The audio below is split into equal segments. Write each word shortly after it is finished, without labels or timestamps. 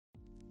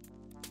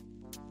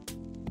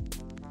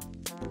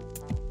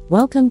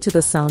Welcome to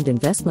the Sound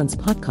Investments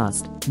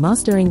Podcast,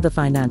 Mastering the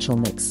Financial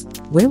Mix,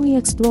 where we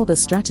explore the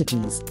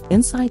strategies,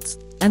 insights,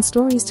 and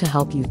stories to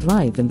help you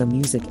thrive in the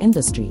music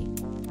industry.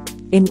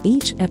 In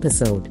each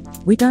episode,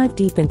 we dive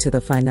deep into the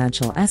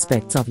financial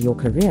aspects of your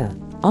career,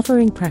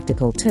 offering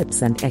practical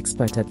tips and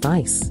expert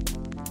advice.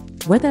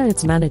 Whether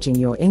it's managing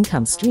your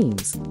income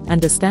streams,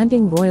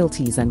 understanding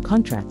royalties and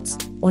contracts,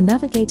 or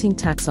navigating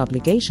tax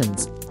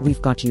obligations,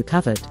 we've got you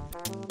covered.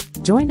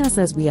 Join us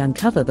as we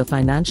uncover the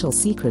financial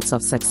secrets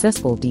of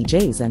successful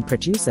DJs and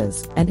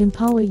producers and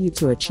empower you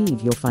to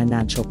achieve your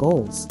financial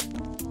goals.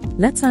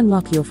 Let's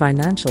unlock your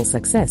financial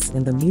success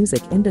in the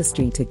music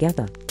industry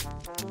together.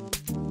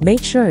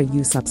 Make sure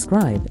you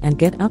subscribe and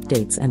get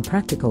updates and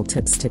practical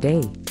tips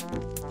today.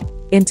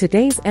 In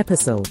today's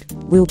episode,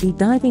 we'll be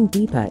diving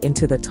deeper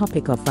into the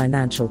topic of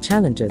financial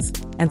challenges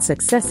and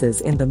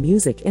successes in the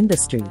music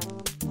industry.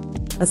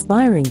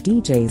 Aspiring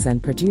DJs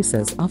and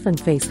producers often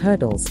face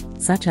hurdles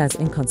such as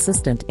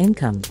inconsistent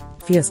income,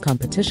 fierce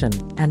competition,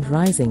 and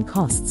rising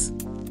costs.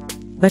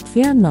 But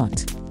fear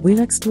not, we'll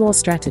explore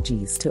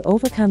strategies to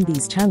overcome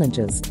these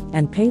challenges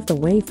and pave the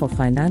way for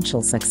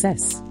financial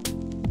success.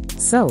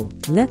 So,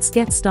 let's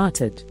get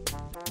started.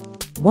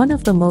 One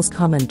of the most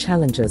common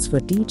challenges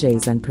for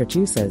DJs and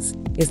producers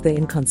is the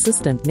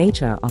inconsistent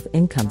nature of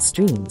income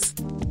streams.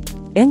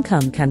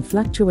 Income can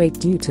fluctuate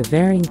due to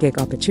varying gig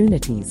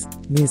opportunities,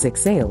 music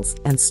sales,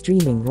 and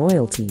streaming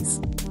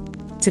royalties.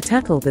 To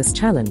tackle this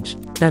challenge,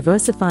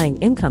 diversifying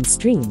income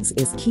streams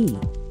is key.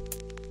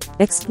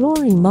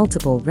 Exploring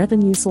multiple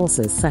revenue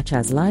sources such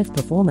as live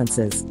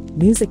performances,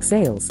 music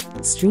sales,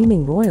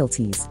 streaming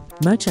royalties,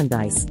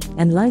 merchandise,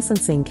 and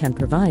licensing can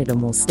provide a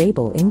more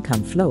stable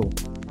income flow.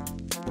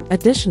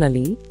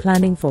 Additionally,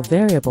 planning for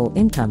variable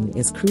income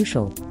is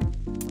crucial.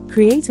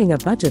 Creating a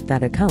budget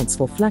that accounts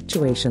for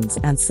fluctuations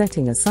and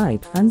setting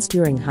aside funds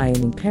during high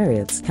earning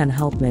periods can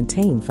help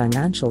maintain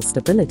financial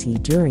stability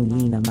during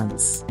leaner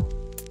months.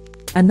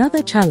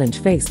 Another challenge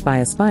faced by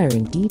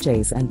aspiring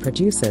DJs and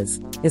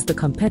producers is the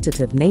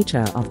competitive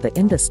nature of the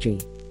industry.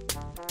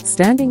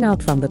 Standing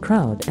out from the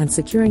crowd and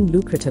securing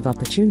lucrative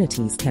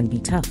opportunities can be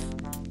tough.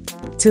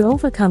 To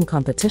overcome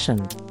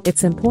competition,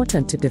 it's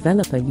important to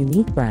develop a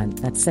unique brand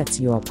that sets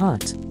you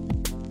apart.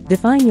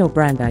 Define your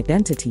brand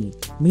identity,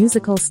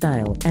 musical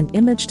style, and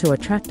image to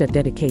attract a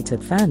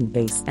dedicated fan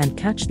base and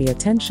catch the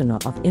attention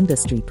of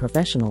industry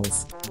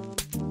professionals.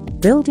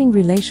 Building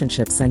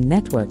relationships and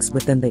networks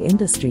within the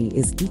industry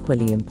is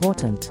equally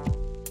important.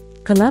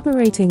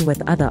 Collaborating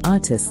with other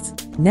artists,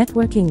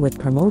 networking with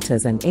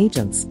promoters and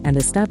agents, and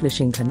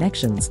establishing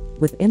connections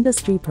with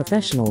industry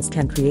professionals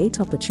can create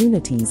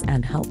opportunities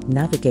and help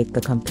navigate the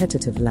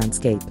competitive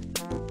landscape.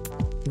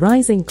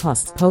 Rising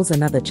costs pose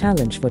another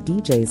challenge for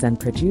DJs and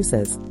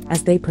producers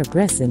as they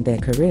progress in their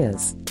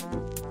careers.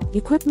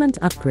 Equipment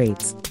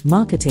upgrades,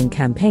 marketing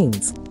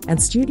campaigns,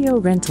 and studio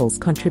rentals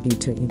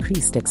contribute to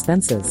increased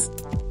expenses.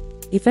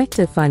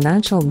 Effective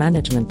financial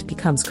management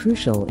becomes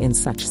crucial in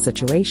such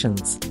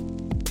situations.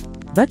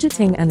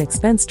 Budgeting and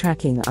expense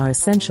tracking are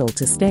essential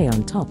to stay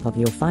on top of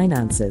your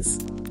finances.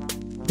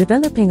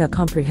 Developing a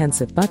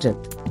comprehensive budget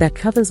that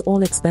covers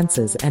all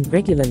expenses and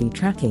regularly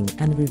tracking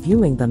and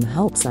reviewing them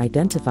helps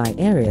identify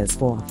areas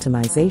for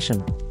optimization.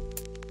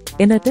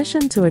 In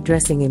addition to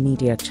addressing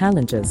immediate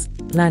challenges,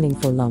 planning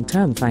for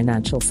long-term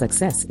financial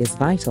success is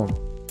vital.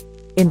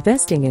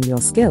 Investing in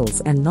your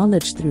skills and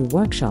knowledge through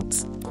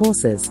workshops,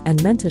 courses, and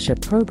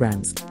mentorship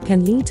programs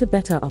can lead to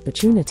better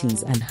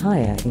opportunities and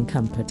higher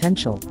income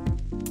potential.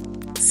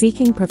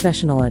 Seeking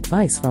professional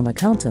advice from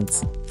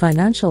accountants,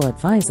 financial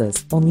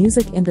advisors, or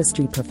music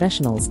industry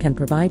professionals can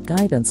provide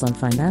guidance on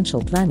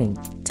financial planning,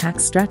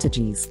 tax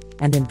strategies,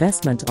 and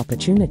investment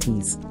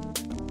opportunities.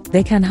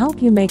 They can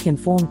help you make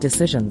informed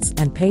decisions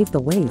and pave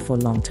the way for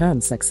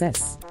long-term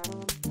success.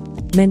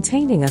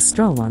 Maintaining a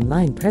strong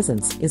online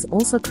presence is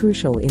also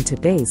crucial in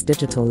today's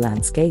digital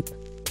landscape.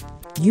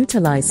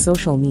 Utilize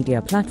social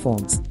media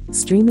platforms,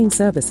 streaming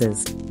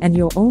services, and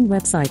your own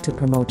website to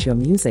promote your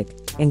music,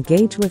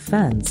 engage with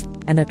fans,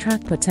 and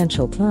attract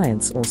potential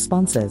clients or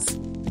sponsors.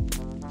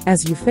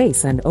 As you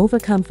face and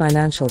overcome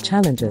financial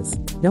challenges,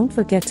 don't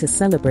forget to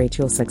celebrate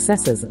your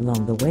successes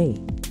along the way.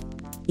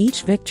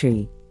 Each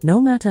victory, no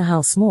matter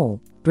how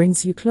small,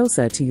 brings you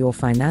closer to your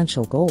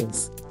financial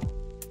goals.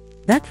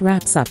 That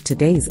wraps up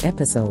today's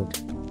episode.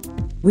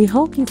 We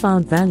hope you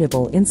found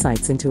valuable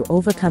insights into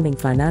overcoming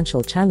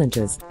financial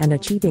challenges and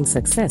achieving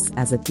success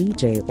as a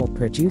DJ or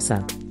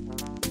producer.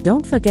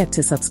 Don't forget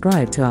to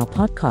subscribe to our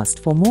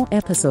podcast for more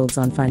episodes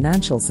on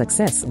financial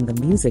success in the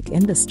music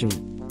industry.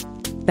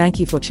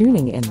 Thank you for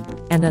tuning in,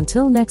 and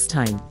until next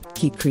time,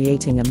 keep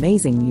creating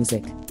amazing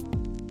music.